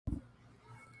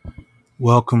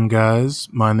Welcome, guys.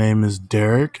 My name is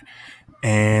Derek,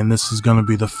 and this is going to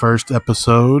be the first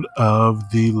episode of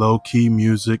the Low Key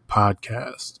Music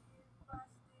Podcast.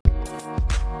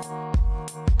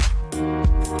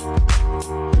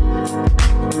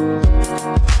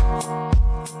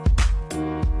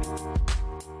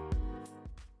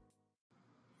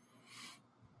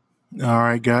 All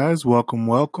right, guys. Welcome.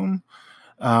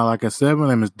 Like I said, my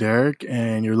name is Derek,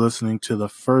 and you're listening to the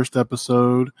first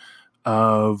episode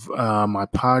of my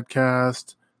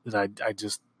podcast that I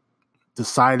just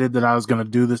decided that I was going to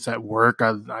do this at work.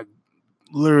 I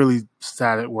literally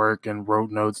sat at work and wrote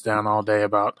notes down all day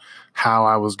about how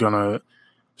I was going to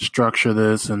structure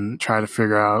this and try to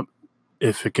figure out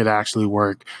if it could actually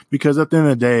work. Because at the end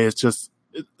of the day, it's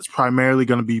primarily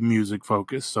going to be music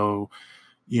focused. So,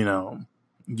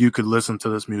 you could listen to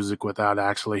this music without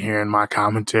actually hearing my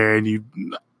commentary,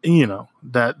 and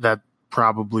that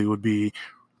probably would be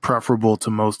preferable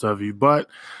to most of you. But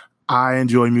I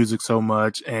enjoy music so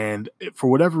much, and for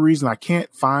whatever reason, I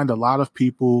can't find a lot of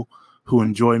people who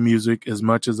enjoy music as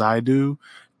much as I do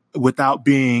without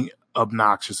being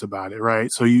obnoxious about it,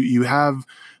 right? So you have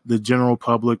the general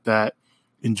public that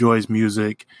enjoys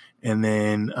music, and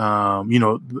then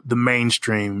the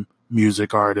mainstream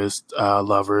music artists,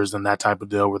 lovers, and that type of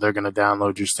deal, where they're going to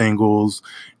download your singles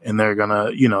and they're going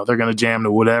to jam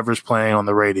to whatever's playing on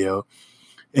the radio.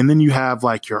 And then you have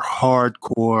like your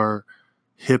hardcore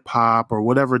hip hop or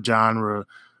whatever genre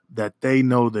that they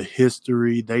know the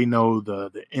history, they know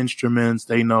the instruments,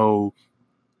 they know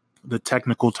the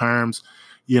technical terms.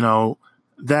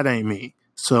 That ain't me.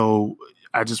 So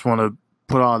I just want to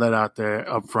put all that out there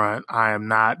up front. I am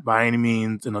not by any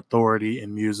means an authority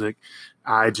in music.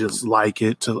 I just like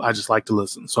to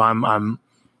listen. So I'm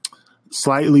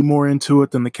slightly more into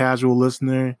it than the casual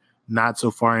listener, not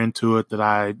so far into it that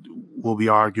I will be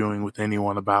arguing with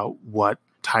anyone about what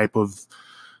type of,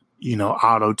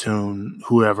 auto-tune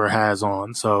whoever has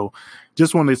on. So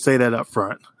just wanted to say that up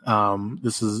front.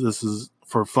 This is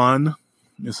for fun.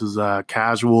 This is a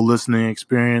casual listening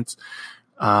experience.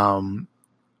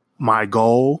 My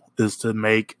goal is to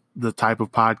make the type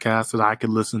of podcast that I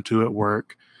could listen to at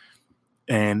work.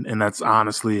 And that's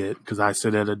honestly it, because I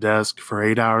sit at a desk for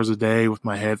 8 hours a day with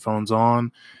my headphones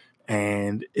on,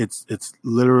 and it's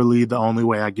literally the only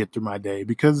way I get through my day.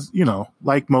 Because,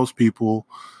 like most people,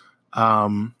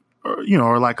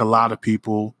 or like a lot of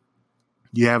people,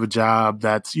 you have a job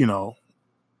that's, you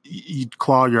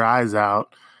claw your eyes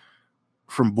out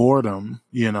from boredom,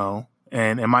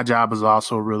 and my job is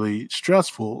also really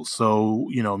stressful. So,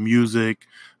 music,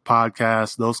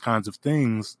 podcasts, those kinds of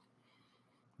things,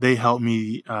 they help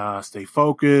me stay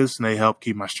focused, and they help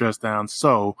keep my stress down.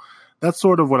 So that's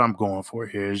sort of what I'm going for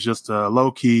here. It's just a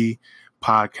low-key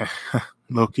podcast,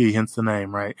 low-key, hence the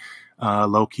name, right?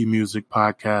 Low-key music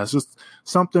podcast, just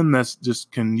something that's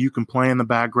you can play in the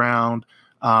background.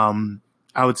 I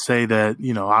would say that,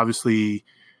 obviously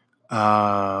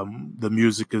the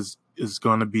music is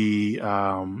going to be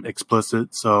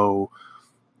explicit. So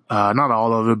not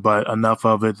all of it, but enough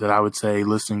of it that I would say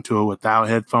listening to it without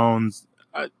headphones,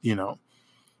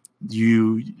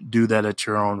 you do that at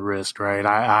your own risk, right?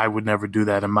 I would never do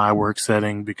that in my work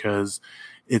setting because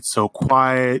it's so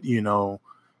quiet,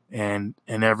 and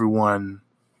everyone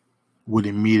would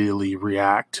immediately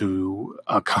react to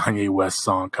a Kanye West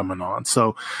song coming on.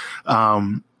 So,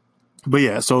 but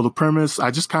yeah, so the premise,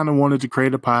 I just kind of wanted to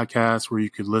create a podcast where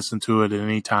you could listen to it at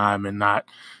any time and not,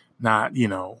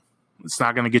 it's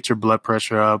not going to get your blood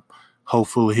pressure up,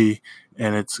 hopefully,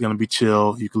 and it's going to be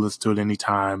chill. You can listen to it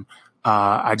anytime.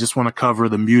 I just want to cover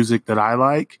the music that I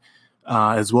like,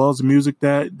 as well as the music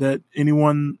that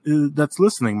anyone that's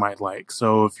listening might like.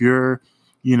 So if you're,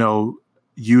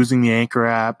 using the Anchor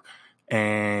app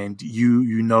and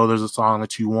there's a song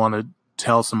that you want to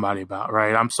tell somebody about,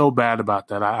 right? I'm so bad about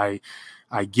that.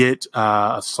 I get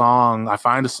a song, I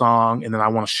find a song, and then I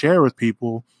want to share with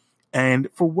people. And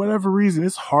for whatever reason,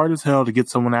 it's hard as hell to get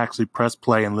someone to actually press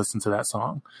play and listen to that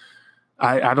song.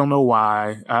 I don't know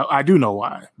why. I do know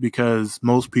why, because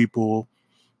most people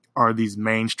are these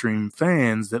mainstream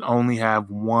fans that only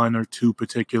have one or two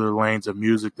particular lanes of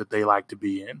music that they like to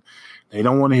be in. They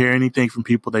don't want to hear anything from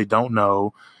people they don't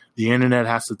know. The internet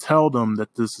has to tell them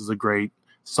that this is a great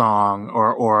song,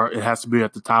 or it has to be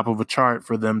at the top of a chart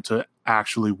for them to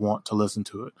actually want to listen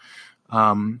to it.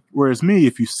 Whereas me,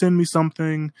 if you send me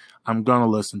something, I'm going to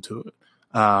listen to it.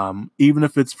 Even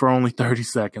if it's for only 30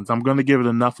 seconds, I'm going to give it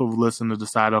enough of a listen to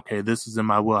decide, okay, this is in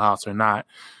my wheelhouse or not.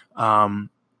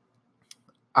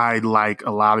 I like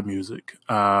a lot of music.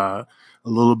 A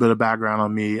little bit of background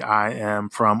on me. I am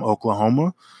from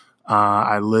Oklahoma.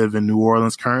 I live in New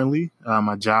Orleans currently.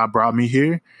 My job brought me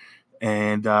here,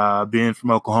 And being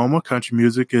from Oklahoma, country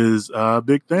music is a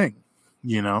big thing.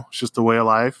 It's just a way of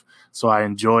life. So I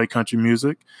enjoy country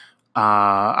music.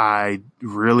 I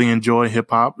really enjoy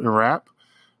hip hop and rap.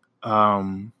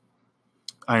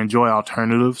 I enjoy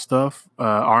alternative stuff.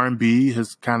 R&B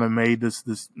has kind of made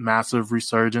this massive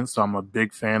resurgence, so I'm a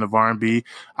big fan of R&B.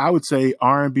 I would say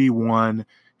R&B 1,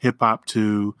 hip hop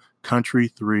 2, country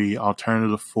 3,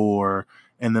 alternative 4,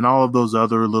 and then all of those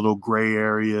other little gray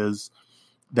areas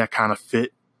that kind of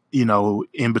fit,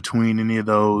 in between any of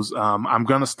those. I'm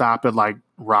gonna stop at like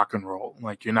rock and roll.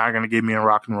 Like, you're not gonna get me in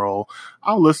rock and roll.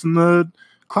 I'll listen to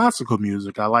classical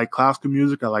music. I like classical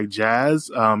music. I like jazz.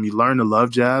 You learn to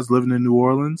love jazz living in New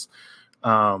Orleans,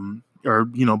 or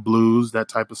blues, that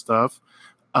type of stuff.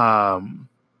 Yeah.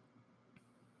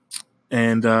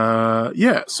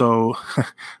 So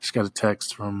just got a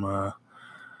text from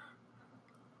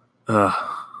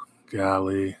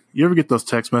golly. You ever get those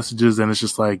text messages and it's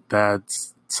just like,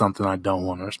 that's something I don't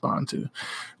want to respond to.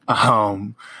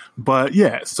 But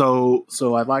yeah, so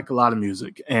I like a lot of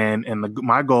music, and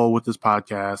my goal with this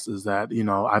podcast is that,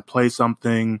 I play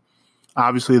something.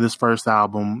 Obviously, this first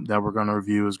album that we're going to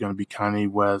review is going to be Kanye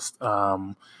West,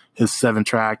 his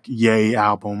 7-track Ye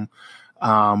album.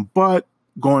 But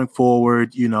going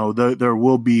forward, there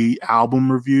will be album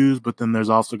reviews, but then there's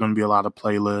also going to be a lot of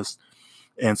playlists.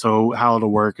 And so how it'll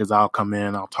work is I'll come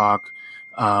in, I'll talk.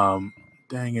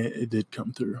 Dang it, it did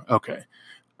come through. Okay.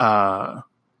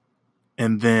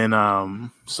 And then,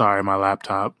 sorry, my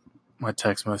laptop, my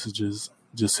text messages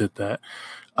just hit that.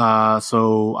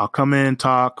 So I'll come in,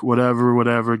 talk,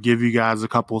 whatever, give you guys a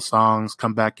couple of songs,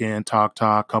 come back in, talk,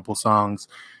 couple songs,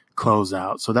 close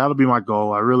out. So that'll be my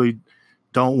goal. I really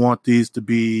don't want these to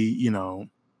be,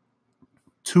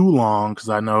 too long, because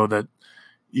I know that,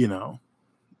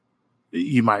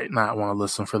 you might not want to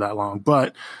listen for that long.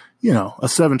 But, a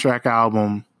 7-track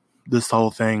album, this whole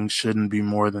thing shouldn't be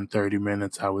more than 30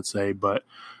 minutes, I would say, but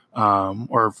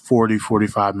or 40,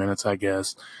 45 minutes, I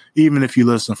guess. Even if you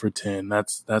listen for 10,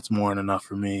 that's more than enough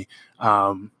for me.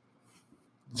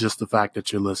 Just the fact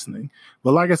that you're listening.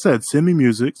 But like I said, send me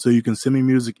music. So you can send me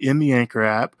music in the Anchor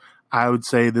app. I would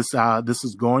say this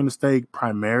is going to stay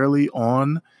primarily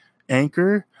on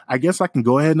Anchor. I guess I can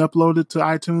go ahead and upload it to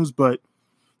iTunes, but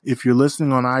if you're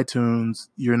listening on iTunes,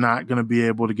 you're not going to be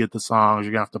able to get the songs.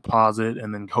 You're going to have to pause it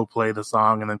and then go play the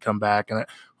song and then come back. And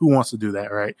who wants to do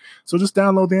that, right? So just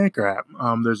download the Anchor app.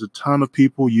 There's a ton of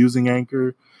people using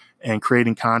Anchor and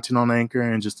creating content on Anchor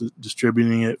and just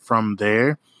distributing it from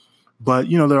there. But,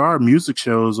 there are music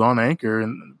shows on Anchor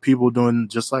and people doing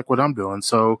just like what I'm doing.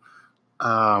 So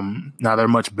now they're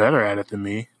much better at it than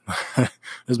me. This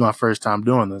is my first time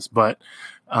doing this. But,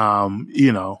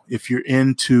 if you're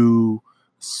into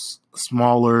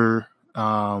smaller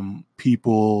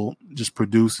people just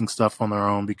producing stuff on their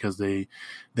own because they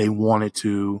wanted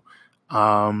to,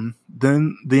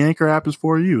 then the Anchor app is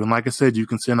for you. And like I said, you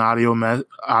can send audio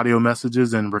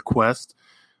messages and request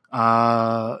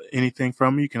anything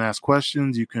from me. You can ask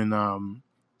questions. You can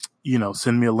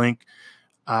send me a link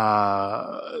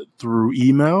through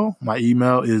email. My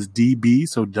email is DB,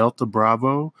 so Delta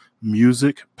Bravo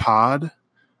Music Pod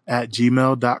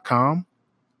 @gmail.com.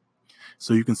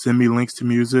 So you can send me links to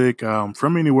music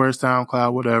from anywhere,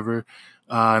 SoundCloud, whatever,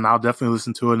 and I'll definitely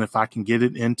listen to it. And if I can get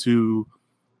it into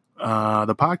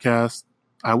the podcast,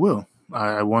 I will.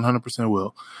 I 100%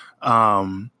 will.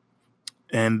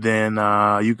 And then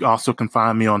you also can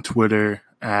find me on Twitter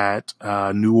at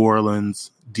New Orleans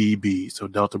DB. So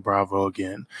Delta Bravo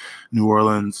again, New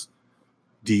Orleans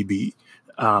DB.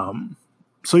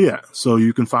 So yeah, so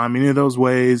you can find me any of those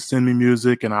ways. Send me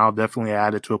music, and I'll definitely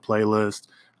add it to a playlist.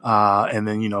 And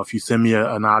then, if you send me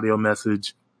an audio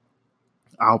message,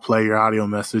 I'll play your audio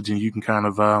message, and you can kind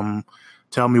of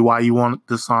tell me why you want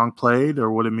the song played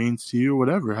or what it means to you or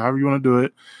whatever, however you want to do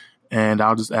it. And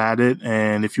I'll just add it.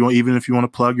 And if you want to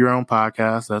plug your own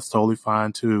podcast, that's totally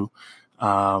fine too.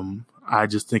 I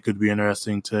just think it'd be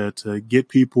interesting to get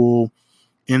people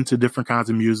into different kinds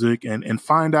of music and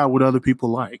find out what other people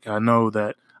like. I know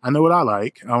what I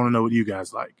like. I want to know what you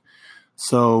guys like.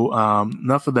 So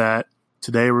enough of that.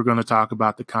 Today we're going to talk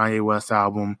about the Kanye West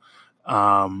album.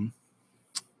 Not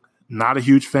a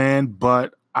huge fan,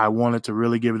 but I wanted to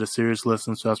really give it a serious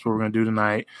listen, so that's what we're going to do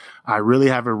tonight. I really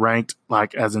have it ranked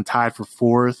as in tied for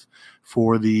 4th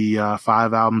for the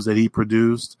 5 albums that he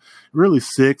produced. Really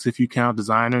 6 if you count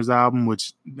Designer's album,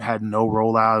 which had no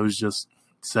rollout. It was just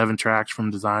 7 tracks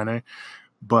from Designer.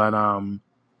 But,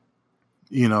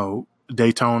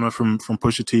 Daytona from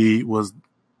Pusha T was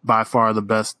by far the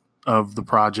best of the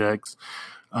projects.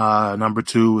 Number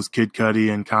 2 was Kid Cudi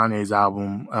and Kanye's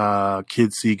album,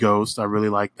 Kids See Ghosts. I really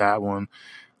like that one.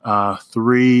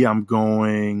 3, I'm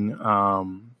going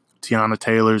Tiana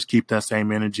Taylor's Keep That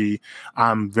Same Energy.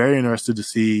 I'm very interested to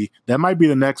see. That might be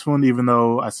the next one, even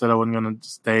though I said I wasn't going to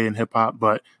stay in hip hop,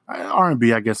 but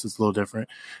R&B, I guess it's a little different.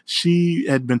 She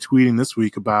had been tweeting this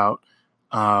week about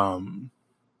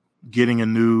getting a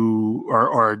new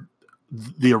or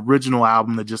the original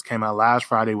album that just came out last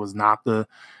Friday was not the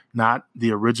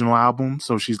original album.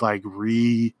 So she's like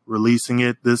re-releasing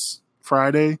it this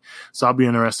Friday. So I'll be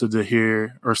interested to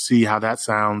hear or see how that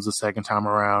sounds the second time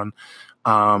around.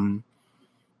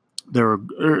 There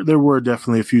were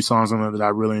definitely a few songs on there that I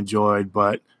really enjoyed,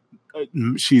 but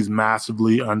she's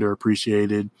massively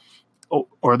underappreciated,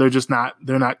 or they're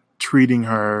not treating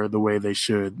her the way they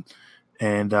should.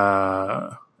 And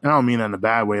I don't mean that in a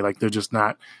bad way. Like, they're just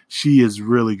not. She is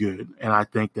really good, and I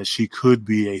think that she could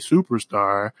be a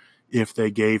superstar if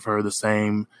they gave her the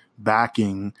same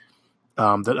backing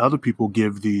that other people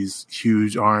give these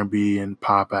huge R&B and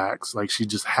pop acts. Like, she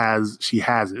has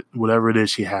it. Whatever it is,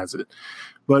 she has it.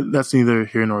 But that's neither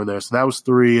here nor there. So that was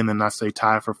 3, and then I say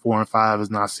tied for 4 and 5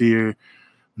 is Nasir,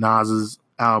 Nas's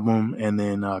album, and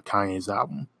then Kanye's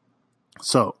album.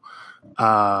 So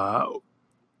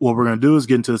what we're going to do is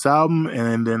get into this album,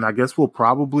 and then I guess I'll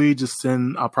probably just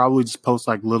post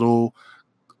like little,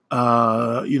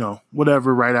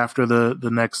 whatever right after the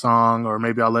next song, or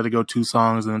maybe I'll let it go 2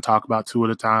 songs and then talk about 2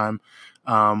 at a time.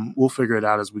 We'll figure it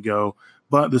out as we go.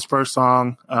 But this first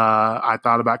song, I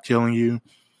Thought About Killing You.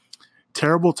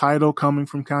 Terrible title coming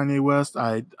from Kanye West.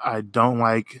 I don't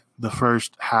like the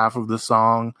first half of the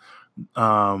song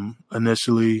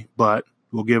initially, but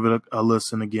we'll give it a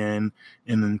listen again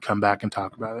and then come back and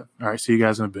talk about it. All right, see you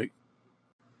guys in a bit.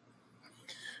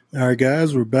 All right,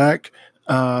 guys, we're back.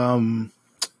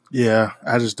 Yeah,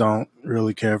 I just don't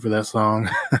really care for that song.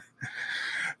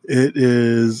 It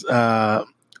is, I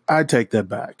take that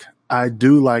back. I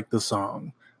do like the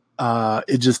song.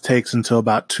 It just takes until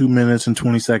about 2 minutes and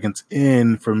 20 seconds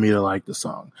in for me to like the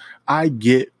song. I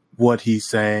get what he's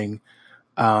saying,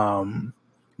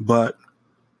 but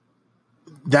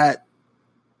that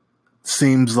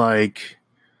seems like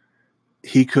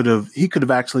he could have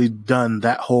actually done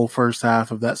that whole first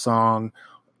half of that song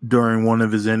during one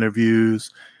of his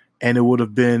interviews, and it would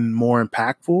have been more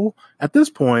impactful. At this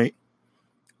point,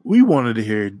 we wanted to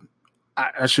hear,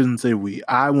 I shouldn't say we,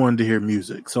 I wanted to hear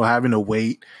music. So having to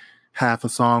wait half a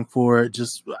song for it,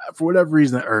 just for whatever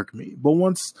reason, it irked me. But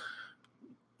once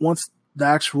the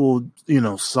actual,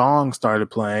 song started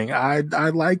playing, I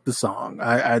liked the song.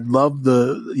 I love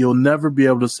you'll never be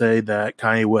able to say that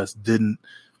Kanye West didn't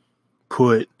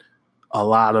put a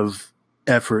lot of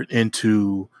effort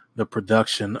into the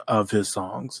production of his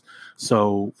songs.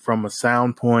 So from a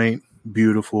sound point,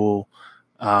 beautiful.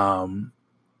 I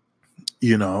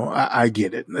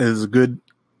get it. It's a good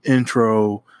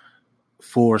intro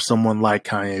for someone like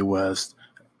Kanye West.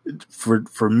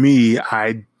 For me,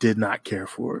 I did not care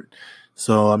for it.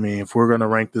 So, I mean, if we're going to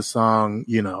rank this song,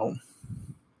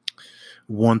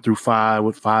 1 through 5,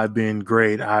 with 5 being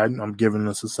great, I'm giving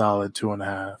this a solid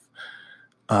 2.5.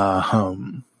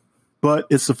 But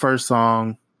it's the first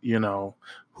song,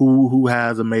 who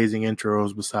has amazing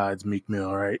intros besides Meek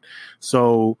Mill, right?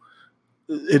 So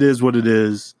it is what it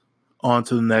is. On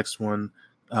to the next one.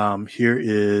 Here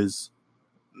is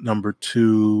number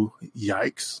 2,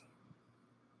 Yikes.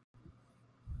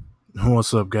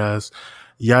 What's up, guys?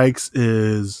 Yikes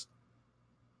is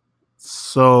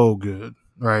so good,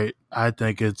 right? I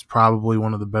think it's probably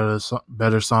one of the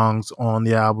better songs on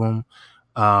the album.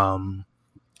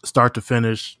 Start to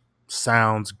finish,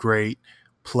 sounds great,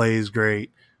 plays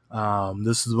great.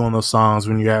 This is one of those songs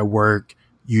when you're at work,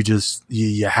 you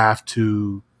have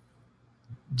to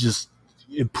just,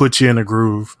 it puts you in a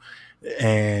groove,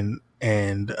 and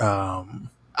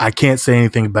I can't say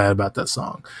anything bad about that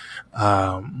song.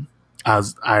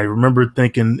 I remember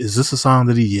thinking, is this a song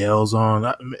that he yells on?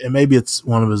 And maybe it's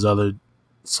one of his other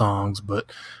songs,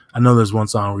 but I know there's one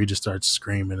song where he just starts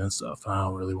screaming and stuff. I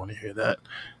don't really want to hear that.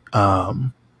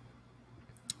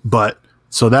 But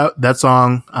so that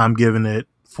song, I'm giving it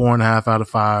 4.5 out of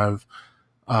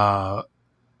 5.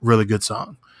 Really good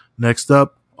song. Next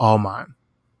up, All Mine.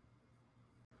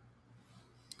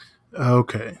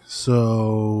 Okay,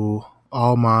 so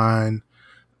All Mine.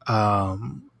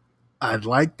 I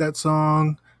like that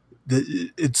song.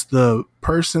 It's the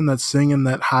person that's singing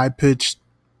that high pitched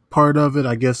part of it.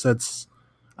 I guess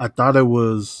I thought it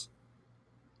was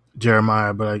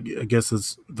Jeremiah, but I guess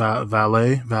it's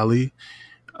Valley.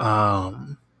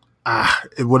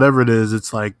 Whatever it is,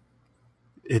 it's like,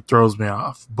 it throws me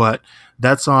off. But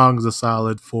that song is a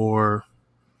solid 4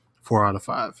 out of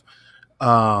 5.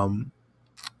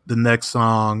 The next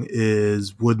song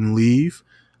is Wouldn't Leave.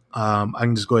 I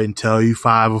can just go ahead and tell you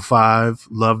 5 of 5.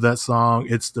 Love that song.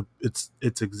 It's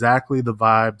exactly the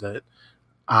vibe that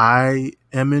I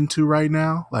am into right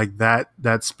now. Like that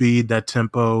speed, that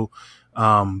tempo,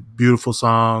 beautiful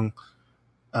song.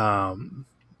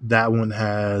 That one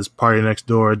has Party Next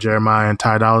Door, Jeremiah, and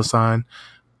Ty Dolla Sign.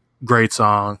 Great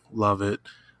song, love it.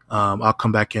 I'll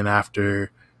come back in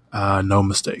after No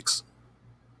Mistakes.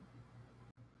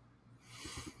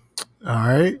 All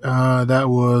right, that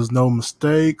was No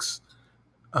Mistakes.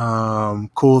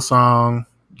 Cool song.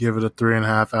 Give it a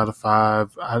 3.5 out of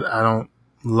 5. I don't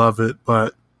love it,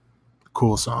 but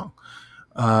cool song.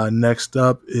 Next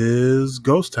up is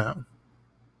Ghost Town.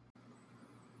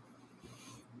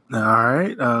 All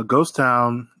right, Ghost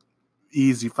Town,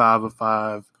 easy 5 of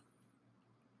 5.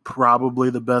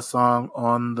 Probably the best song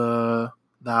on the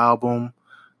album.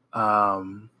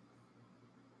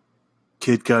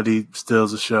 Kid Cudi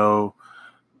steals the show.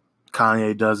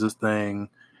 Kanye does his thing.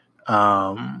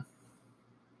 The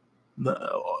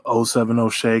 070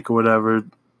 Shake or whatever,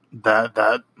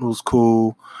 that was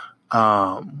cool.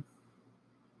 That's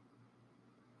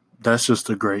just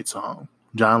a great song.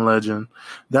 John Legend,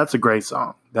 that's a great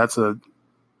song. That's a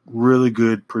really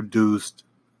good produced,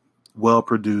 well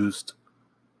produced,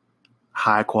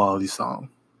 high quality song.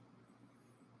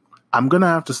 I'm gonna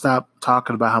have to stop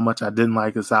talking about how much I didn't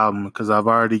like this album because I've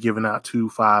already given out 2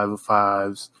 5 of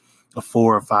 5s, a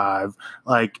 4 of 5.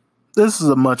 Like, this is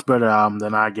a much better album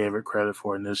than I gave it credit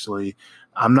for initially.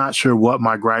 I'm not sure what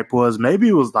my gripe was. Maybe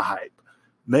it was the hype.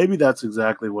 Maybe that's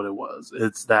exactly what it was.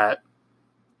 It's that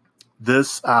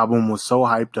this album was so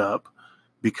hyped up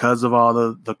because of all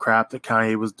the crap that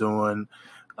Kanye was doing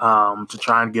to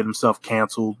try and get himself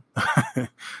canceled.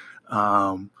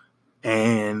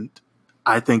 And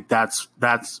I think that's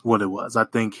what it was. I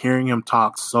think hearing him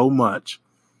talk so much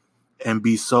and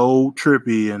be so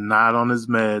trippy and not on his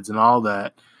meds and all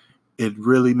that, it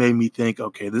really made me think,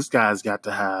 okay, this guy's got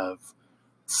to have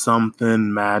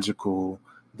something magical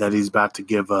that he's about to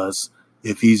give us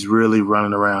if he's really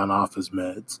running around off his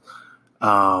meds.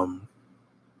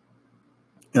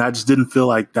 And I just didn't feel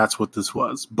like that's what this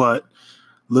was. But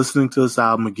listening to this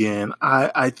album again,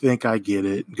 I think I get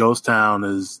it. Ghost Town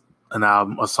is an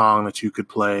album, a song that you could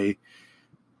play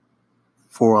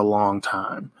for a long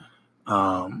time.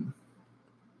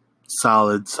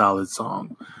 Solid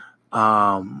song.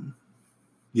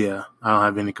 Yeah, I don't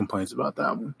have any complaints about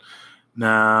that one.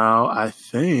 Now, I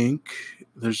think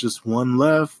there's just one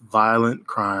left, Violent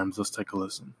Crimes. Let's take a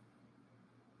listen.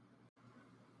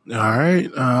 All right,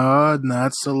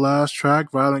 that's the last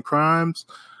track, Violent Crimes.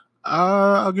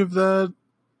 I'll give that,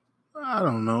 I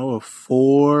don't know, a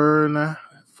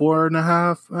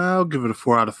 4.5. I'll give it a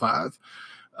 4 out of 5.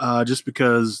 Just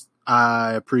because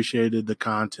I appreciated the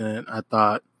content. I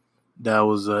thought that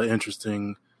was an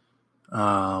interesting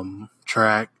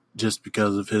track just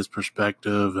because of his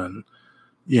perspective and,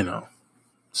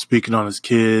 speaking on his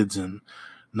kids and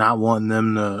not wanting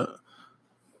them to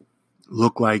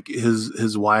look like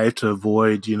his wife to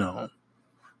avoid,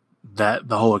 that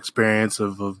the whole experience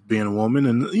of being a woman.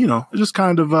 And, just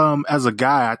kind of, as a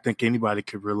guy, I think anybody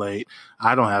could relate.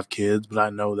 I don't have kids, but I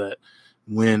know that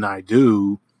when I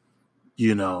do,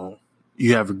 you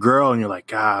have a girl and you're like,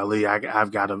 golly,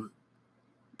 I've got to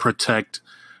protect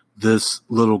this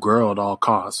little girl at all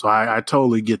costs. So I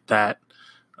totally get that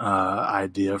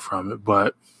idea from it.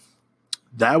 But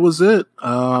that was it.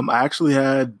 I actually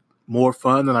had more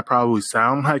fun than I probably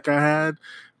sound like I had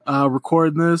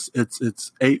recording this. It's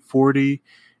 8:40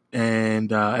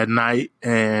 and at night,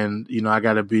 and I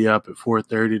got to be up at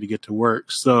 4:30 to get to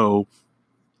work. So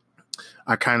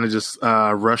I kind of just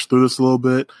rushed through this a little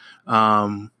bit,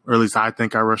 or at least I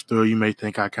think I rushed through. You may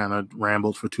think I kind of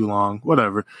rambled for too long.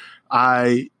 Whatever.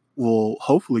 I will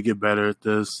hopefully get better at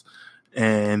this,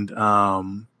 and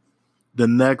the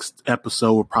next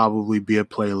episode will probably be a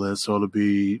playlist, so it'll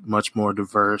be much more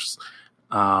diverse,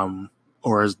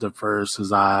 or as diverse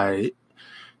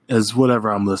as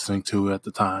whatever I'm listening to at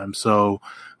the time. So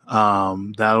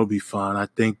that'll be fun. I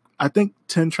think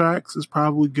 10 tracks is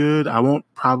probably good. I won't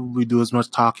probably do as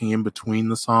much talking in between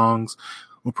the songs.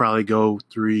 We'll probably go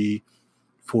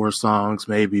 3-4 songs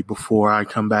maybe before I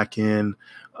come back in.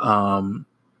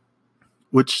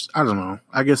 Which I don't know.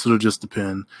 I guess it'll just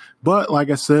depend. But like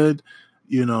I said,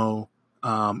 email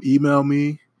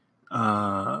me,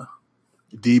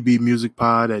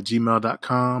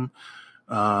 dbmusicpod@gmail.com.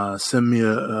 Send me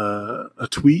a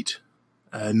tweet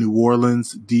at New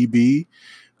Orleans DB,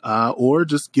 or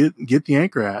just get the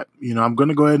Anchor app. I'm going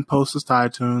to go ahead and post this to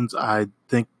iTunes. I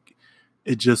think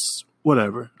it just,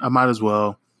 whatever. I might as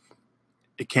well.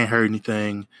 It can't hurt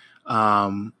anything.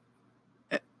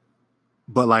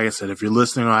 But like I said, if you're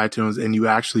listening on iTunes and you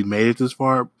actually made it this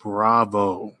far,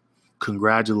 bravo.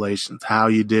 Congratulations. How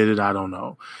you did it, I don't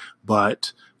know.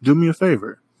 But do me a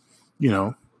favor,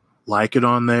 like it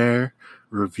on there,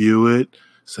 review it,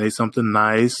 say something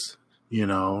nice,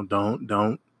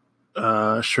 don't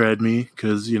shred me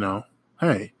because,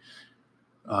 hey,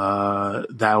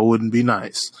 that wouldn't be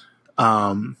nice.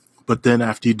 But then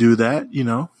after you do that,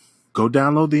 go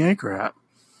download the Anchor app.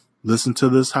 Listen to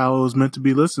this how it was meant to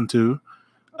be listened to.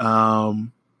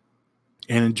 And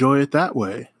enjoy it that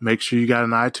way. Make sure you got an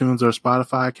iTunes or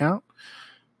Spotify account,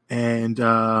 and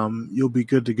you'll be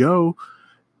good to go.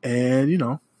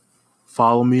 And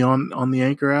follow me on the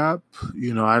Anchor app.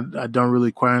 I don't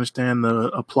really quite understand the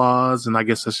applause, and I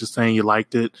guess that's just saying you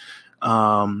liked it.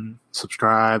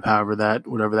 Subscribe, whatever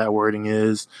that wording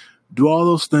is. Do all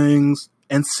those things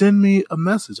and send me a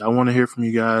message. I want to hear from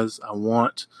you guys. I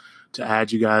want to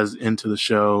add you guys into the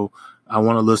show. I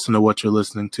want to listen to what you're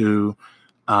listening to.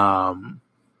 I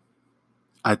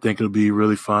think it'll be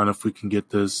really fun if we can get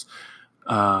this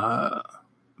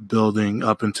building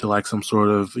up into like some sort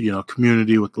of,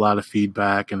 community with a lot of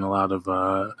feedback and a lot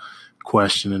of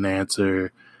question and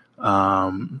answer.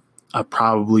 I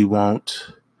probably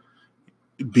won't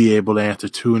be able to answer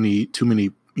too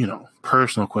many,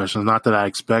 personal questions. Not that I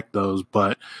expect those,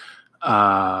 but,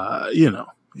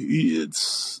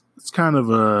 it's kind of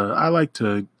I like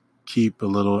to keep a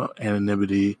little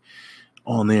anonymity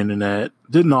on the internet.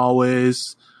 Didn't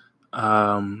always.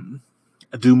 I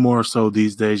do more so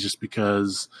these days just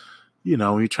because, when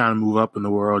you're trying to move up in the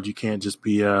world, you can't just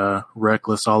be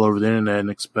reckless all over the internet and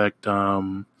expect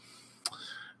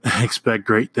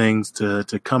great things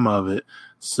to come of it.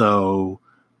 So,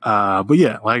 but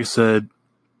yeah, like I said,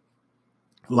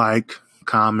 like,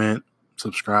 comment,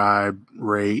 subscribe,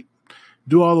 rate,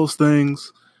 do all those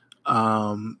things.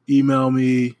 Email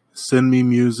me, send me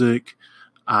music.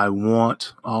 I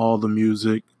want all the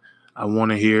music. I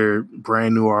want to hear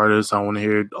brand new artists. I want to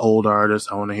hear old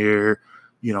artists. I want to hear,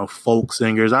 folk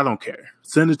singers. I don't care.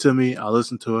 Send it to me. I'll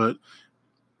listen to it.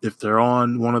 If they're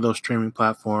on one of those streaming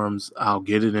platforms, I'll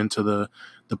get it into the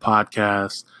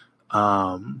podcast.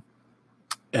 And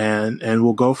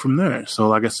we'll go from there. So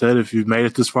like I said, if you've made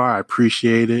it this far, I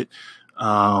appreciate it.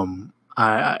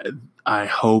 I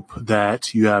hope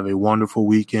that you have a wonderful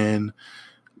weekend.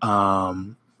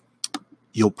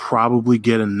 You'll probably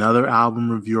get another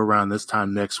album review around this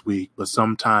time next week, but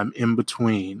sometime in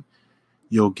between,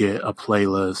 you'll get a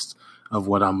playlist of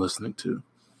what I'm listening to.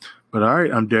 But all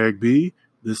right, I'm Derek B.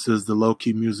 This is the Low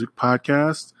Key Music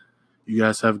Podcast. You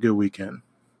guys have a good weekend.